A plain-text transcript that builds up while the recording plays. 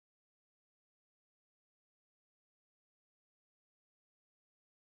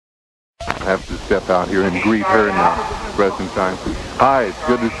have to step out here and greet her now, present time. Hi, it's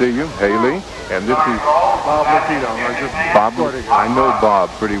good to see you, Hayley. And this is Bob Lacito. Bob. I know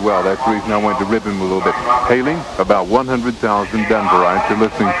Bob pretty well. That's the reason I wanted to rib him a little bit. Hayley, about 100,000 Denverites are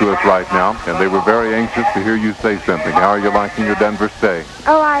listening to us right now, and they were very anxious to hear you say something. How are you liking your Denver stay?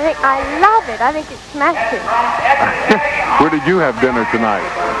 Oh, I love it. I think it's smashing. Where did you have dinner tonight?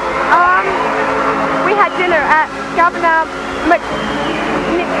 We had dinner at Governor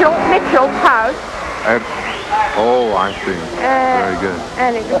Mitchell's house. Oh, I see. Very good.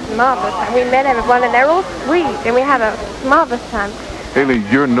 And it was marvelous. We met everyone, and they're all sweet, and we had a marvelous time. Hayley,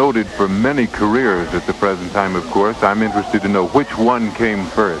 you're noted for many careers at the present time, of course. I'm interested to know which one came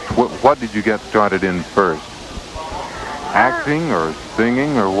first. What did you get started in first? Acting or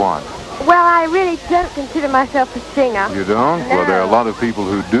singing or what? Well, I really don't consider myself a singer. You don't? No. Well, there are a lot of people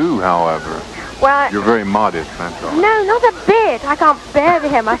who do, however. Well, you're very modest, that's all. No, not a bit. I can't bear to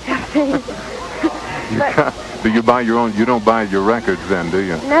hear myself sing. Do you buy your own? You don't buy your records then, do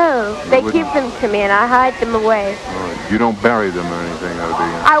you? No, they give them to me and I hide them away. Oh, you don't bury them or anything, though, do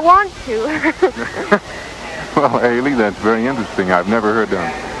you? I want to. Well, Hayley, that's very interesting. I've never heard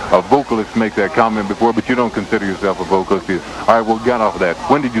a vocalist make that comment before, but you don't consider yourself a vocalist either. All right, we'll get off of that.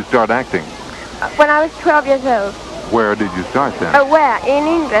 When did you start acting? When I was 12 years old. Where did you start then? Oh, where? In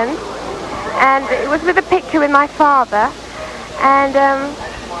England. And it was with a picture with my father. And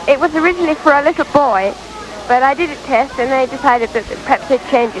it was originally for a little boy, but I did a test and they decided that perhaps they'd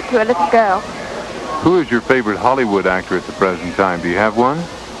change it to a little girl. Who is your favorite Hollywood actor at the present time? Do you have one?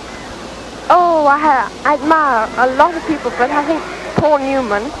 Oh, I admire a lot of people, but I think Paul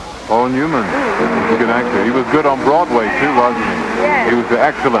Newman. Paul Newman. He's a good actor. He was good on Broadway, too, wasn't he? Yes. He was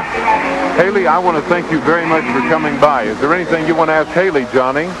excellent. Hayley, I want to thank you very much for coming by. Is there anything you want to ask Hayley,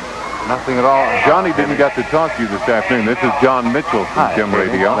 Johnny? Nothing at all. Johnny didn't get to talk to you this afternoon. This is John Mitchell from KIMN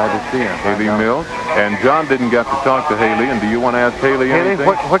Radio. Glad to see you. Hayley Mills. And John didn't get to talk to Hayley. And do you want to ask Hayley anything?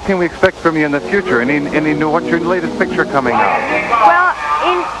 Hayley, what can we expect from you in the future? Any new? What's your latest picture coming out? Well,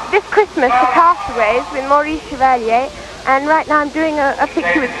 in this Christmas, The Castaways with Maurice Chevalier, and right now I'm doing a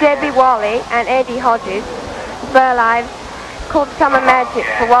picture with Debbie Wally and Eddie Hodges, Burl Ives, called Summer Magic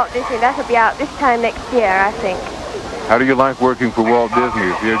for Walt Disney. That'll be out this time next year, I think. How do you like working for Walt Disney?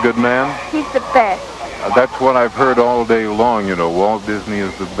 Is he a good man? He's the best. That's what I've heard all day long, you know. Walt Disney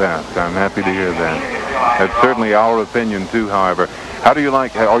is the best. I'm happy to hear that. That's certainly our opinion, too, however. How do you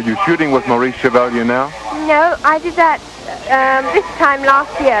like... Are you shooting with Maurice Chevalier now? No, I did that this time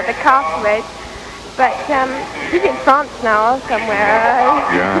last year, The Castaways. But he's in France now or somewhere.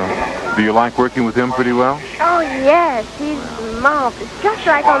 Yeah. Do you like working with him pretty well? Oh, yes. He's marvelous. Just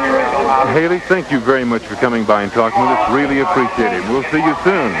like on the movie. Haley, thank you very much for coming by and talking with us. Really appreciate it. We'll see you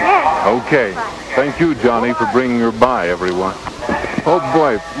soon. Yes. Okay. Thank you, Johnny, for bringing her by, everyone. Oh,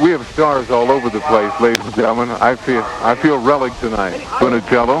 boy. We have stars all over the place, ladies and gentlemen. I feel relic tonight.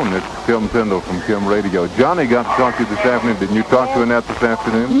 Funicello, and it's Tim Tyndall from KIMN Radio. Johnny got to talk to you this afternoon. Didn't you talk to Annette this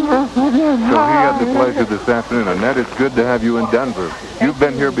afternoon? Yes, I did. So he had the pleasure this afternoon. Annette, it's good to have you in Denver. You've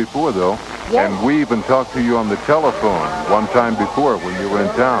been here before, though. Yes. And we even talked to you on the telephone one time before when you were in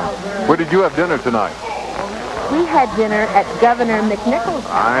town. Where did you have dinner tonight? We had dinner at Governor McNichol's.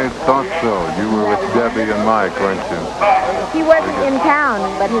 I thought so. You were with Debbie and Mike, weren't you? He wasn't in town,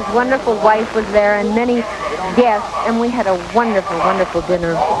 but his wonderful wife was there and many guests, and we had a wonderful, wonderful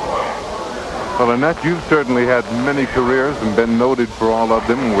dinner. Well, Annette, you've certainly had many careers and been noted for all of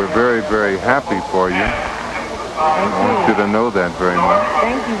them, and we're very, very happy for you. Thank I want you to know that very much.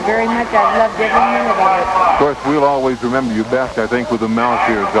 Thank you very much. I've loved every minute of it. Of course, we'll always remember you best, I think, with the mouse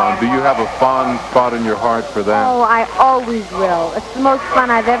ears on. Do you have a fond spot in your heart for that? Oh, I always will. It's the most fun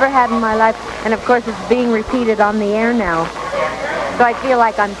I've ever had in my life, and of course it's being repeated on the air now. So I feel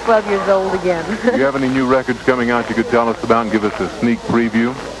like I'm 12 years old again. Do you have any new records coming out you could tell us about and give us a sneak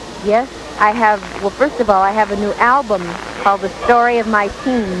preview? Yes, I have. Well, first of all, I have a new album called The Story of My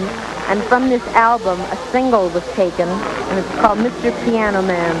Teens. And from this album, a single was taken, and it's called Mr. Piano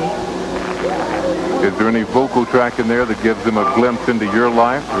Man. Is there any vocal track in there that gives them a glimpse into your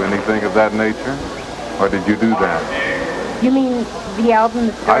life or anything of that nature? Or did you do that? You mean the album,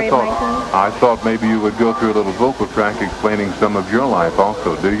 The Story of My Teens? I thought maybe you would go through a little vocal track explaining some of your life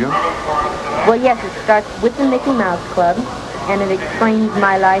also, do you? Well, yes, it starts with the Mickey Mouse Club, and it explains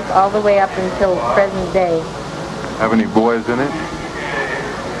my life all the way up until present day. Have any boys in it?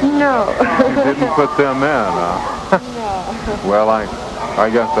 No. You didn't put them in, huh? No. Well, I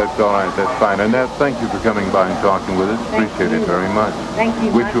guess that's all right. That's fine. Annette, thank you for coming by and talking with us. Appreciate it very much. Thank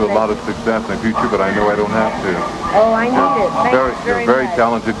you. Wish you a lot of success in the future, but I know I don't have to. Oh, I need it. Thank you You're a very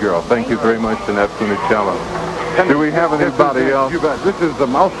talented girl. Thank you very much, Annette Funicello. Do we have anybody else? You bet. This is the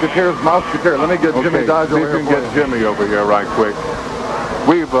Mouseketeer's Mouseketeer. Let me get Jimmy Dodge see over if here you can get Jimmy over here right quick.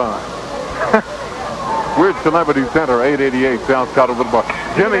 We've, we're at Celebrity Center, 888 South Cottle Boulevard.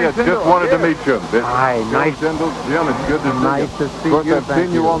 Jimmy, I just wanted to meet you. Hi, nice. Jim, it's good to see you. Nice to see you. Of course, you. I've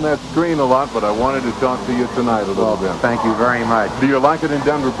seen you on that screen a lot, but I wanted to talk to you tonight a little bit. Thank you very much. Do you like it in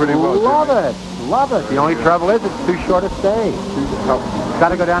Denver pretty well? Love Jimmy? it. Love it. The only trouble is it's too short a stay. Got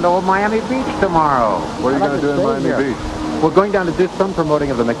to go down to Old Miami Beach tomorrow. What are you going to do in Miami Beach? We're going down to do some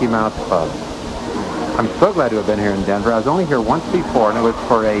promoting of the Mickey Mouse Club. I'm so glad to have been here in Denver. I was only here once before, and it was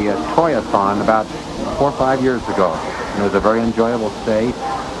for a toy-a-thon about 4 or 5 years ago. And it was a very enjoyable stay.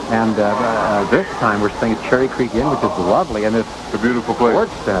 And this time we're staying at Cherry Creek Inn, which is lovely, and it's a beautiful place.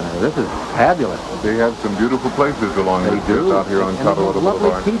 Sports Center. This is fabulous. They have some beautiful places along this strip out here on Colorado Boulevard.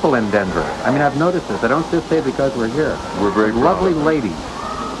 Lovely people in Denver. I mean, I've noticed this. I don't just say it because we're here. We're very proud. Lovely ladies.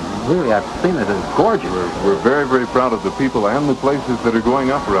 Really, I've seen it. It's gorgeous. We're very, very proud of the people and the places that are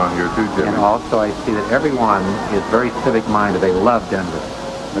going up around here, too, Jimmy. And also, I see that everyone is very civic-minded. They love Denver.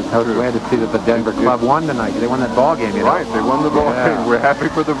 I was glad to see that the Denver Club won tonight. They won that ball game, you know. Right, they won the ball game. We're happy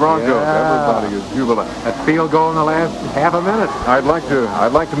for the Broncos. Yeah. Everybody is jubilant. That field goal in the last half a minute. I'd like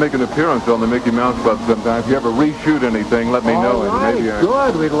to make an appearance on the Mickey Mouse Club sometime. If you ever reshoot anything, let me know. All right, and maybe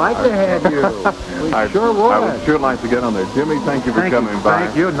good. We'd like to have you. We sure would. I would sure like to get on there. Jimmy, thank you for coming by.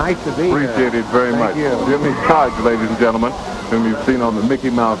 Thank you. Nice to be here. Appreciate it very much. Thank you. Jimmy Dodge, ladies and gentlemen, whom you've seen on the Mickey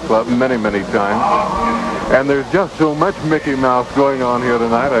Mouse Club many, many times. And there's just so much Mickey Mouse going on here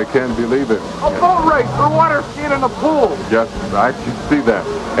tonight, I can't believe it. A boat race for water skiing in the pool. Yes, I should see that.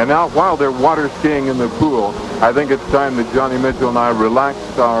 And now, while they're water skiing in the pool, I think it's time that Johnny Mitchell and I relax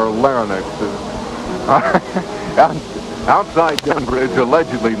our larynxes. Outside Denver, it's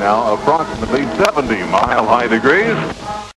allegedly now approximately 70 mile-high degrees.